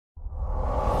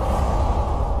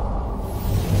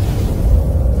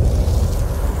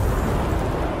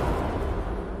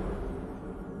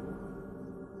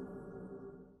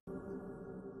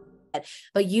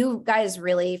but you guys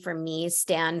really, for me,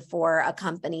 stand for a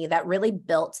company that really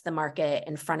built the market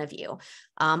in front of you.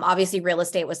 Obviously, real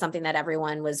estate was something that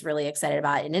everyone was really excited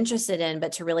about and interested in,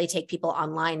 but to really take people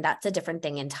online, that's a different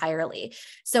thing entirely.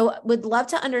 So would love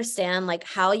to understand like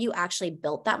how you actually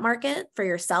built that market for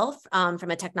yourself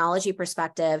from a technology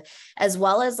perspective, as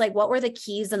well as like what were the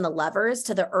keys and the levers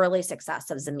to the early success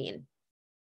of Zameen?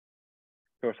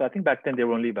 Sure. So I think back then there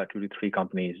were only about 2 to 3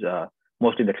 companies,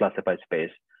 mostly in the classified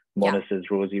space. Monis's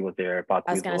Rosie was there. Park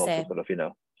was also sort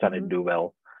of, started to do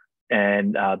well.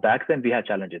 And back then we had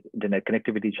challenges, internet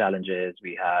connectivity challenges.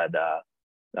 We had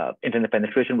internet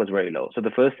penetration was very low. So the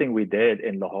first thing we did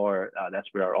in Lahore, that's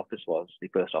where our office was, the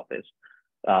first office.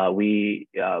 We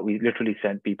literally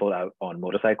sent people out on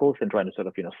motorcycles and trying to sort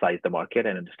of, size the market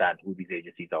and understand who these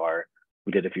agencies are.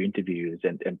 We did a few interviews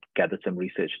and gathered some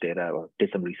research data, or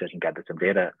did some research and gathered some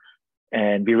data.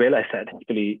 And we realized that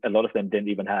actually a lot of them didn't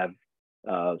even have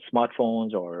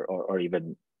smartphones or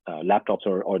even laptops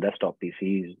or desktop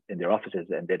PCs in their offices,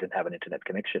 and they didn't have an internet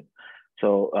connection.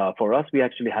 So for us, we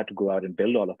actually had to go out and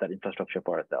build all of that infrastructure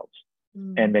for ourselves.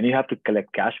 And when you have to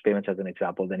collect cash payments as an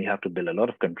example, then you have to build a lot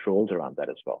of controls around that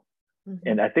as well.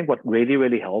 And I think what really,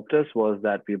 really helped us was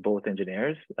that we're both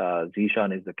engineers.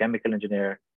 Zishan is a chemical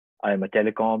engineer. I'm a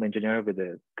telecom engineer with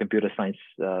a computer science,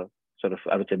 I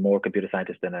would say more computer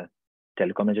scientist than a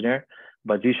telecom engineer.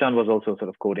 But Zishan was also sort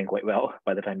of coding quite well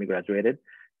by the time we graduated.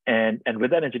 And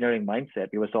with that engineering mindset,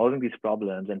 we were solving these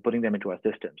problems and putting them into our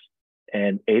systems.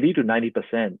 And 80 to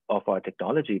 90% of our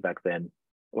technology back then,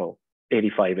 well,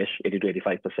 85-ish, 80 to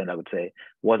 85%, I would say,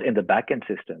 was in the backend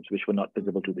systems, which were not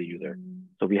visible to the user.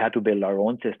 So we had to build our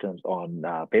own systems on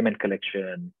payment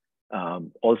collection.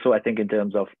 Also, I think in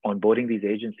terms of onboarding these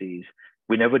agencies,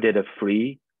 we never did a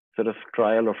free sort of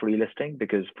trial or free listing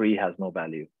because free has no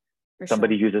value.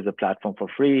 Somebody uses a platform for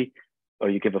free, or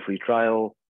you give a free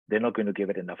trial, they're not going to give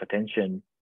it enough attention.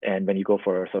 And when you go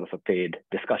for sort of a paid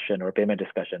discussion or a payment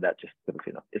discussion, that just sort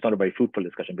of, it's not a very fruitful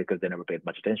discussion because they never paid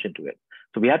much attention to it.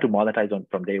 So we had to monetize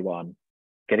from day one.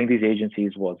 Getting these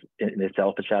agencies was in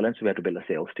itself a challenge. So we had to build a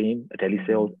sales team, a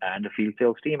telesales and a field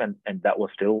sales team. And that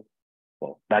was still,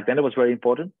 well, back then it was very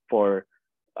important for,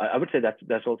 I would say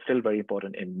that's all still very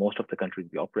important in most of the countries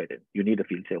we operate in. You need a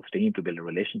field sales team to build a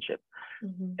relationship.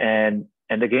 And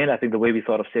again, I think the way we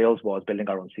thought of sales was building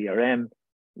our own CRM.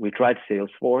 We tried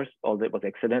Salesforce, although it was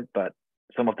excellent, but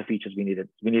some of the features we needed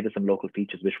some local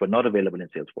features which were not available in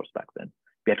Salesforce back then.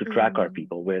 We had to track our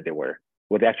people where they were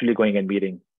they actually going and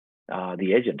meeting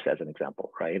the agents, as an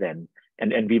example, right? And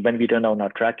when we turned on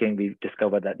our tracking, we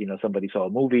discovered that somebody saw a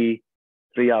movie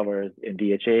 3 hours in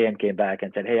DHA and came back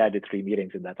and said, hey, I did 3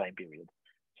 meetings in that time period.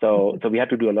 So we had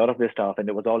to do a lot of this stuff, and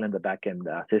it was all in the backend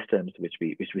systems, which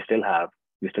we still have.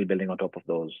 We're still building on top of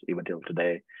those even till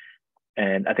today.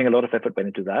 And I think a lot of effort went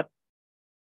into that.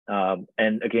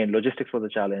 And again, logistics was a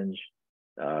challenge.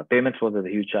 Payments was a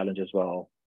huge challenge as well.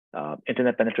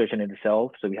 Internet penetration in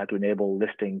itself. So we had to enable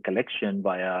listing collection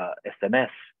via SMS,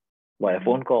 via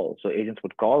phone call. So agents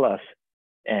would call us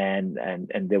and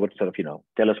they would sort of,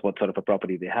 tell us what sort of a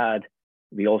property they had.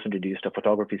 We also introduced a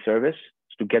photography service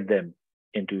to get them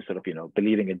into sort of,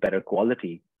 believing in better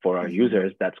quality for our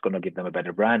users. That's going to give them a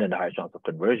better brand and a higher chance of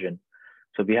conversion.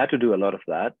 So we had to do a lot of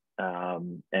that.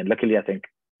 And luckily, I think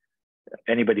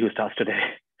anybody who starts today,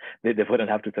 they wouldn't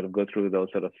have to sort of go through those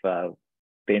sort of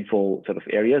painful sort of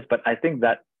areas. But I think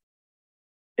that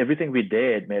everything we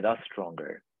did made us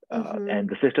stronger. And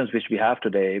the systems which we have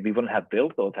today, we wouldn't have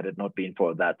built those had it not been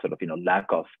for that sort of, lack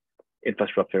of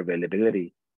infrastructure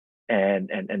availability. And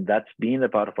that's been a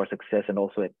part of our success. And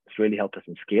also it's really helped us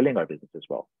in scaling our business as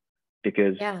well,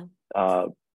 because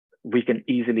we can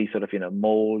easily sort of,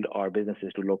 mold our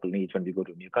businesses to local needs when we go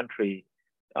to a new country.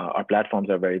 Our platforms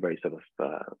are very, very sort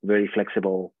of very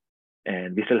flexible,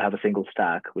 and we still have a single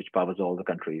stack which powers all the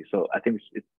countries. So I think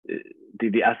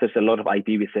the assets, a lot of IP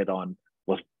we sit on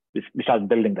we started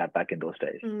building that back in those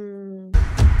days.